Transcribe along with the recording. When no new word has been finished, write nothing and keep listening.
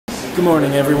Good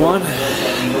morning, everyone.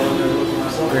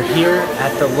 We're here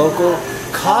at the local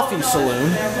coffee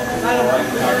saloon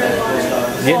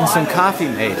getting some coffee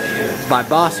made by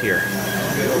Boss here.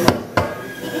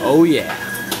 Oh yeah.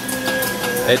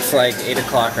 It's like 8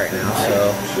 o'clock right now, so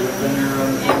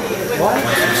want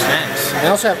some snacks. They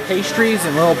also have pastries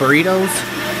and little burritos.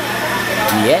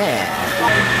 Yeah.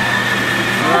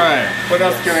 Alright, what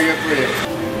else can I get for you?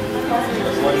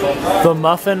 The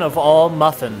muffin of all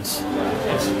muffins.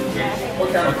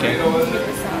 Okay.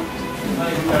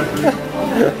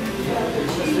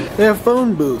 They have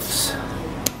phone booths.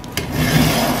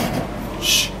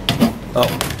 Shh. Oh,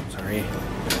 sorry.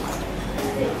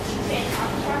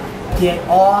 Get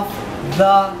off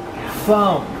the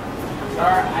phone.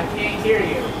 Sorry, I can't hear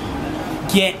you.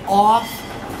 Get off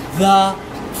the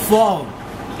phone.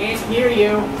 Can't hear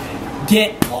you.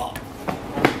 Get off.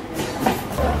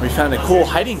 We found a cool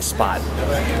hiding spot.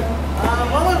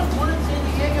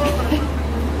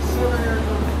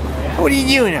 What are you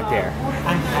doing up there?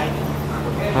 I'm hiding.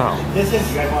 Oh. This is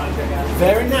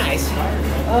very nice.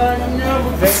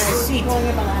 No. Very nice seat.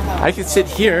 I could sit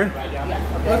here.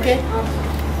 Okay.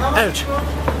 Ouch.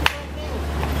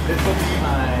 This will be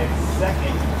my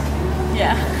second.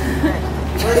 Yeah.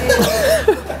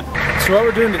 So what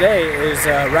we're doing today is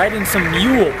riding some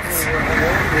mules.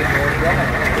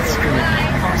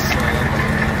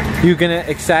 You gonna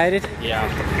excited? Yeah.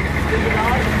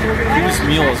 This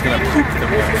mule is gonna poop the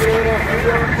most.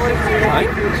 Right?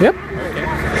 Yep. Okay.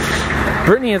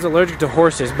 Brittany is allergic to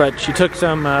horses, but she took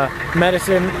some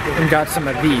medicine and got some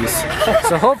of these.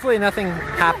 So hopefully nothing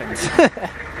happens.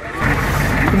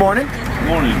 Good morning. Good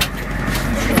morning.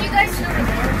 Did you guys know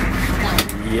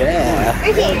the Yeah.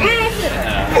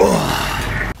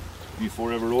 You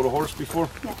ever rode a horse before?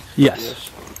 Yes.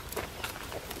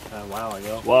 A while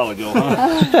ago,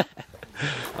 huh?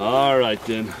 All right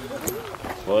then.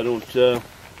 Why don't you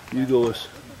go with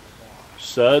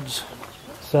Suds?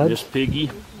 Suds? Miss Piggy.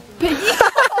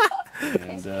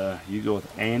 And you go with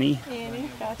Annie.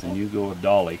 gotcha. And you go with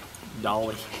Dolly.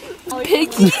 Dolly.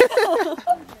 Piggy.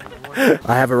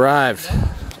 I have arrived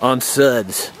on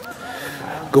Suds.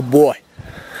 Good boy.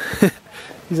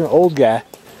 He's an old guy.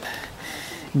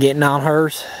 Getting on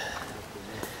hers.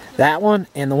 That one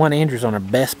and the one Andrew's on are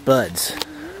best buds.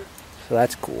 So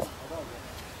that's cool.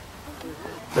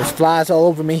 There's flies all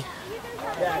over me.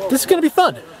 This is gonna be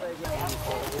fun.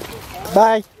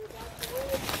 Bye.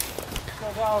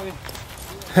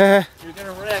 You're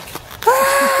gonna wreck.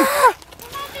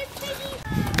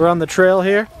 We're on the trail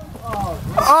here.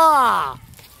 Ah!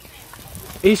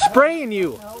 He's spraying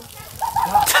you.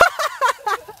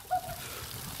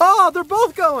 Oh, they're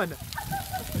both going.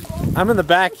 I'm in the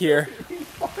back here.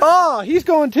 Oh, he's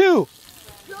going too.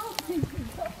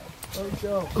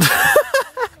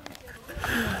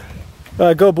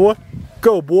 Go boy.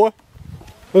 Go boy.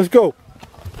 Let's go.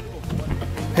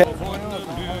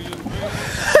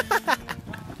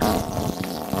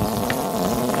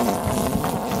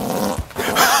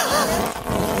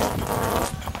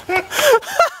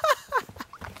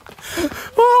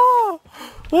 Oh,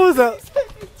 what was that?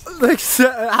 Like,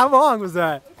 how long was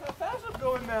that? How fast I'm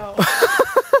going now?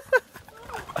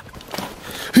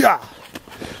 Yeah.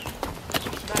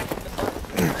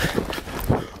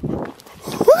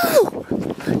 Woo!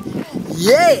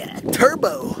 Yeah,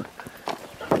 turbo.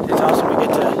 It's awesome. We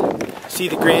get to see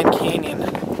the Grand Canyon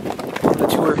on the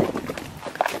tour.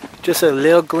 Just a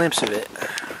little glimpse of it.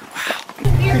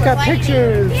 Wow. We got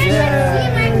pictures.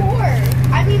 Yeah.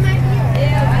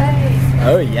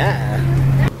 Oh yeah.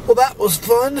 Well, that was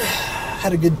fun.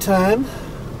 Had a good time.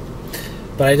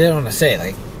 But I did want to say,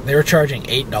 like, they were charging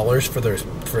 $8 for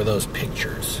those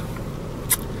pictures.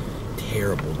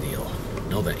 Terrible deal.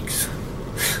 No thanks.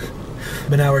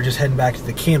 But now we're just heading back to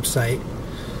the campsite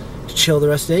to chill the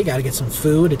rest of the day. Gotta get some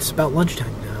food. It's about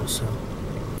lunchtime now, so. I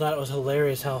thought it was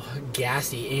hilarious how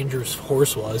gassy Andrew's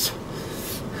horse was.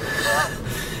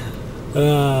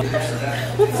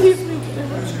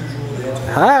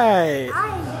 Hi.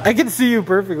 I can see you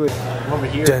perfectly. I'm over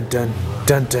here. Dun dun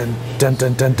dun dun dun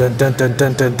dun dun dun dun dun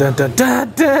dun dun dun dun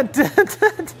dun dun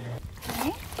dun.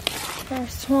 Okay.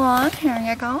 First one. Here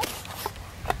you go.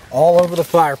 All over the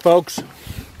fire, folks.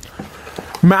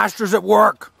 Masters at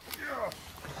work.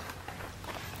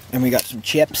 And we got some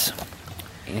chips.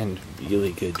 And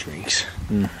really good drinks.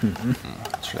 Mm-hmm.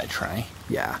 Should I try?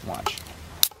 Yeah. Watch.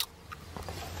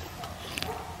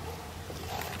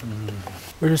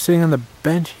 We're just sitting on the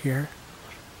bench here.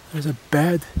 There's a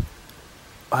bed.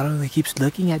 I don't know, he keeps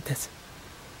looking at this.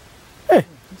 Hey.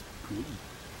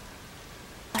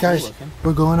 Guys,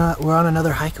 we're on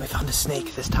another hike. We found a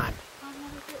snake this time.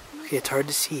 Okay, it's hard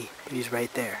to see, but he's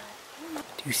right there.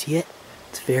 Do you see it?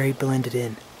 It's very blended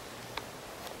in.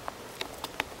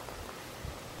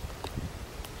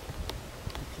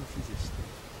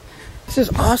 This is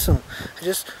awesome. I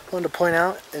just wanted to point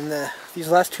out in these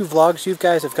last 2 vlogs, you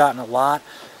guys have gotten a lot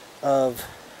of,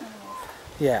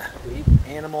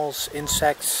 animals,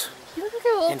 insects,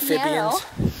 amphibians.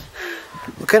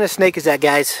 What kind of snake is that,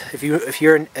 guys? If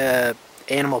you're an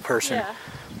animal person. Yeah.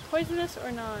 Poisonous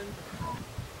or non?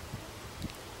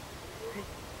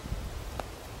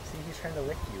 See, he's trying to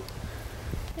lick you.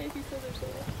 Hey, if you slither,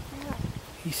 yeah.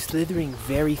 He's slithering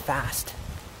very fast.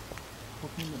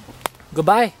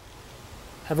 Goodbye.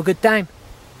 Have a good time.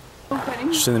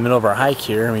 Just in the middle of our hike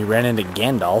here, and we ran into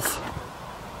Gandalf.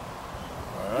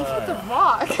 What's the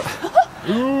rock?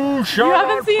 Ooh, You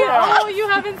haven't seen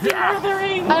Lord of the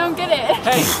Rings. I don't get it.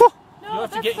 Hey, No, you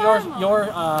have to get Saruman. your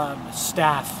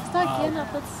staff. It's not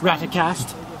Gandalf, that's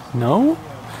Ratticast. No?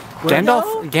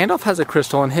 Gandalf has a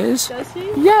crystal in his. Does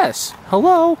he? Yes.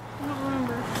 Hello. I don't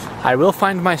remember. I will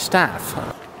find my staff.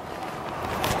 Huh?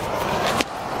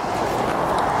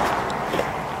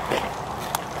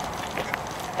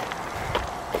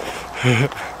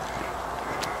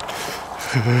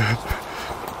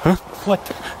 What?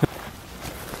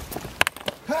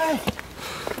 Hi.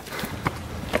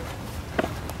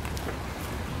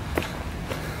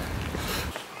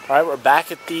 Alright, we're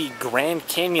back at the Grand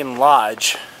Canyon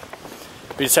Lodge.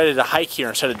 We decided to hike here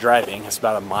instead of driving. It's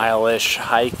about a mile-ish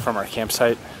hike from our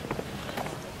campsite.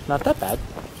 Not that bad.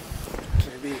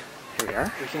 Maybe Here we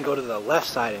are. we can go to the left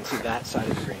side and see that side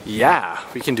of the green. Yeah,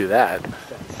 we can do that.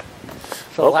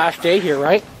 So the last day here,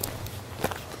 right?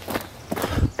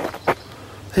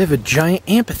 They have a giant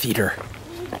amphitheater.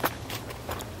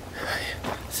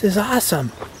 This is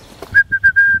awesome.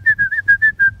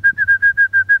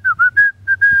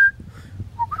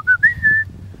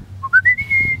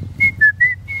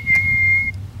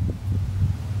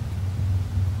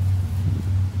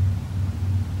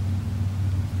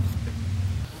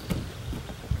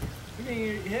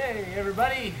 Hey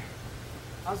everybody,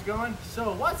 how's it going?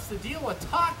 So what's the deal with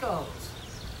tacos?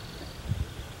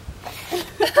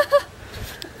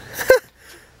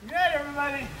 Yeah,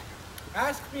 everybody,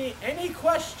 ask me any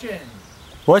question.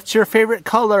 What's your favorite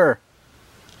color?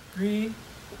 Green.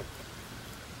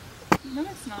 No,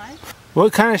 it's not.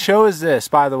 What kind of show is this,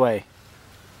 by the way?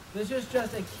 This is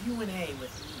just a Q&A with me.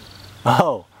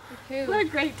 Oh. What a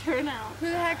great turnout. Who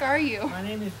the heck are you? My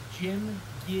name is Jim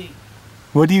Gig.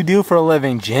 What do you do for a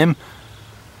living, Jim?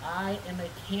 I am a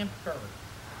camper.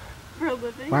 For a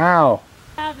living. Wow.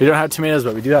 We don't have tomatoes,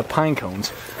 but we do have pine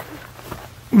cones.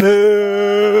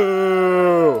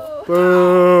 Boo!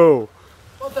 Boo!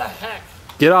 What the heck?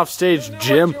 Get off stage, You knew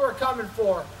Jim. what you were coming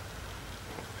for.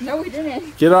 No, we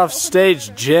didn't. Get off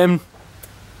stage, Jim.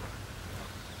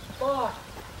 Fuck.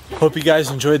 Hope you guys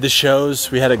enjoyed the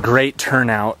shows. We had a great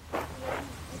turnout.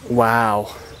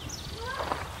 Wow.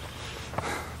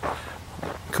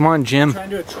 Come on, Jim. Trying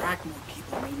to attract more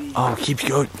people, maybe. Oh,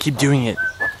 keep doing it.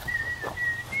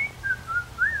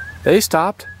 They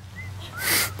stopped.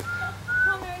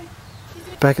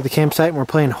 Back at the campsite, and we're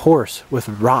playing horse with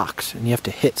rocks, and you have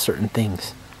to hit certain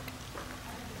things.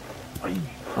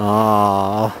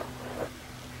 Aww.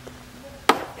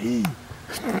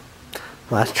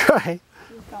 Last try.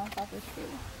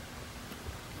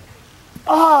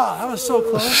 Oh, that was so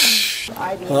close.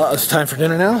 Well, it's time for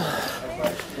dinner now.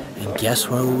 And guess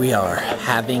where we are?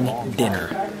 Having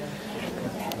dinner.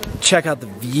 Check out the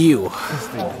view. This is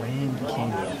the Grand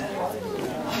Canyon.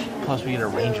 Plus, we get a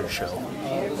ranger show.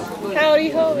 Howdy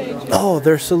ho, Ranger. Oh,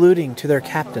 they're saluting to their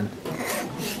captain.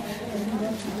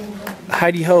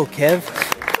 Heidi ho, Kev.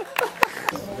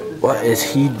 What is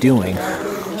he doing?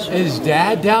 Is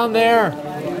Dad down there?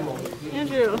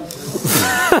 Andrew.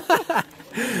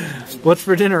 What's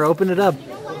for dinner? Open it up.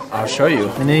 I'll show you.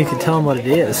 And then you can tell him what it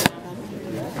is.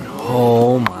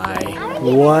 Oh my.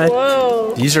 What?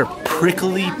 Whoa. These are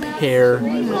prickly pear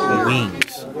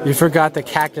wings. You forgot the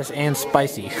cactus and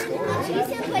spicy.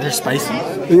 They're spicy.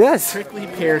 Yes. Prickly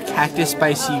pear cactus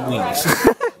spicy wings.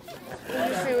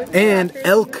 And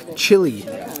elk chili.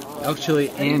 Elk chili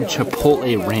and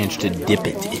chipotle ranch to dip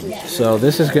it in. So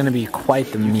this is going to be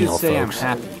quite the meal, Say I'm folks.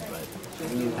 happy, but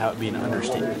that would be an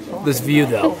understatement. This view,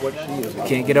 though,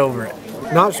 can't get over it.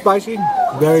 Not spicy,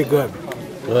 very good.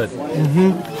 Good.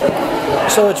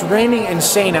 So it's raining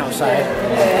insane outside.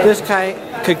 This guy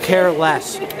could care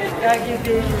less.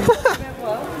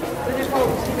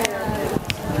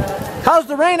 How's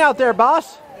the rain out there,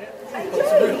 boss?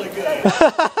 It's really good.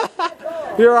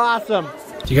 You're awesome.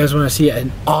 Do you guys want to see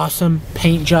an awesome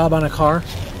paint job on a car?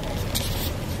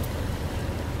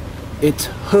 It's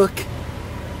Hook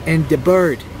and the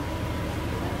Bird.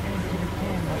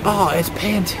 Oh, it's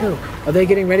paying too. Are they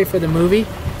getting ready for the movie?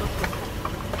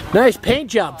 Nice paint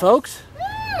job, folks.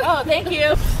 Oh, thank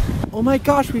you. Oh my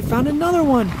gosh, we found another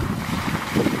one.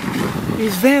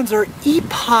 These vans are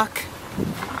epoch.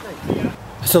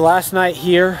 So last night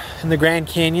here in the Grand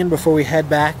Canyon before we head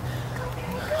back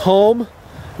home,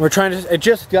 we're trying to, it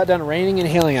just got done raining and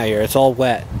hailing out here. It's all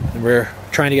wet. And we're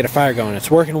trying to get a fire going.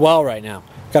 It's working well right now.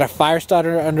 Got a fire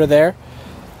starter under there.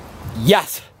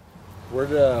 Yes!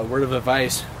 Word of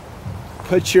advice,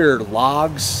 put your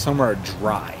logs somewhere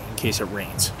dry in case it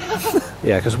rains.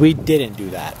 Yeah, because we didn't do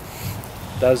that.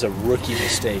 That was a rookie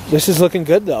mistake. This is looking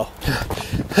good though.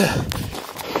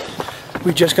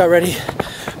 We just got ready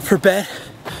for bed,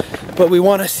 but we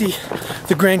want to see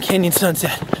the Grand Canyon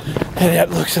sunset, and it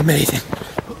looks amazing.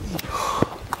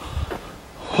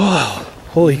 Whoa,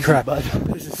 holy crap.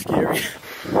 This is scary.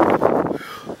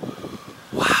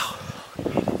 Wow.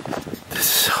 This is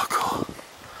so cool.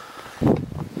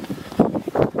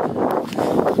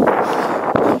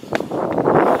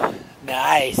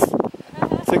 Nice.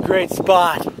 It's a great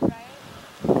spot.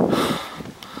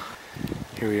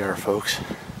 Here we are, folks.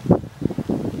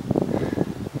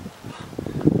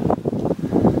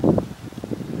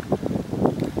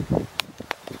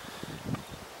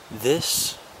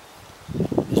 This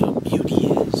is what beauty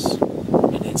is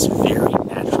in its very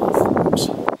natural forms.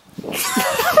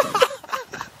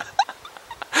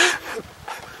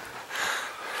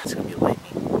 It's gonna be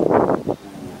lightning. Ooh,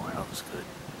 that was good.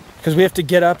 Because we have to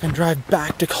get up and drive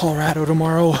back to Colorado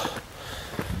tomorrow.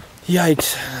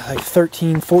 Yikes, like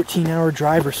 13, 14 hour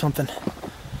drive or something.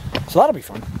 So that'll be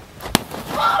fun.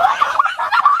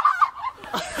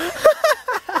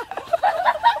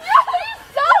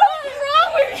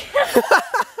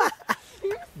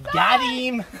 Got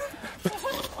him!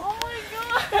 Oh my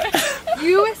god.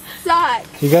 You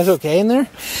suck. You guys okay in there?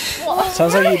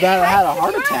 Sounds like you had a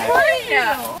heart attack.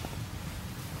 Yeah.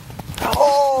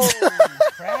 Oh,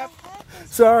 crap.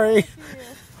 Sorry.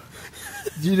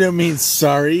 You don't mean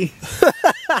sorry.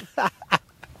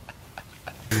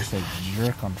 Just a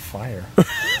jerk on fire.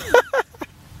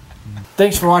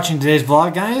 Thanks for watching today's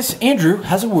vlog, guys. Andrew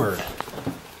has a word.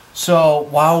 So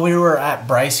while we were at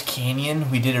Bryce Canyon,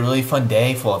 we did a really fun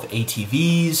day full of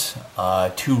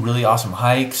ATVs, 2 really awesome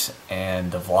hikes,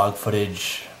 and the vlog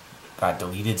footage got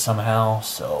deleted somehow,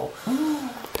 so...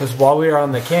 Because while we were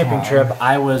on the camping trip,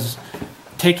 I was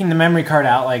taking the memory card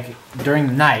out like during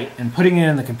the night and putting it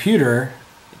in the computer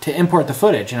to import the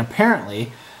footage, and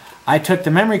apparently I took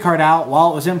the memory card out while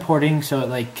it was importing, so it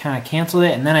like kind of canceled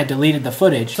it, and then I deleted the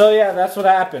footage. So yeah, that's what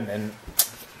happened. And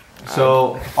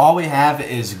So all we have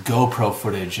is GoPro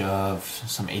footage of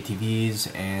some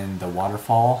ATVs and the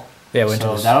waterfall. Yeah, we went to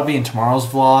so this- that'll be in tomorrow's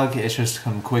vlog. It's just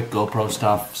some quick GoPro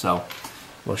stuff, so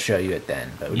we'll show you it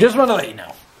then. But we just want to let you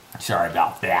know. sorry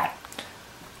about that.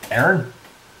 Aaron?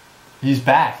 He's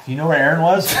back. You know where Aaron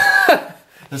was?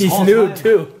 He's new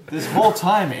too. This whole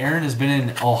time, Aaron has been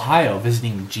in Ohio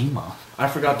visiting Jima. I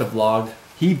forgot to vlog.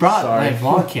 He brought Sorry. my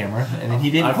vlog camera, and then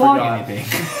he didn't I vlog forgot. anything.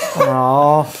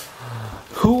 Aww.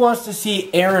 Who wants to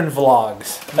see Aaron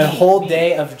vlogs? A whole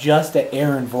day of just an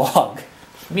Aaron vlog.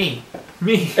 Me.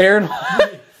 Aaron.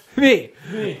 Me.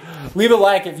 Leave a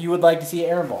like if you would like to see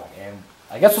Aaron vlog. And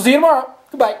I guess we'll see you tomorrow.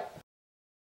 Goodbye.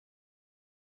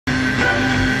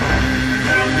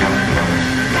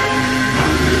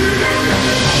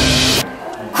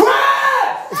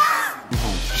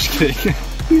 Just kidding.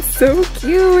 He's so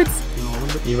cute.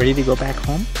 You ready to go back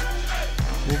home?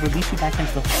 We'll release you back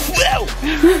into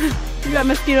the... You got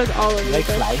mosquitoes all over you. Like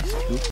flies too.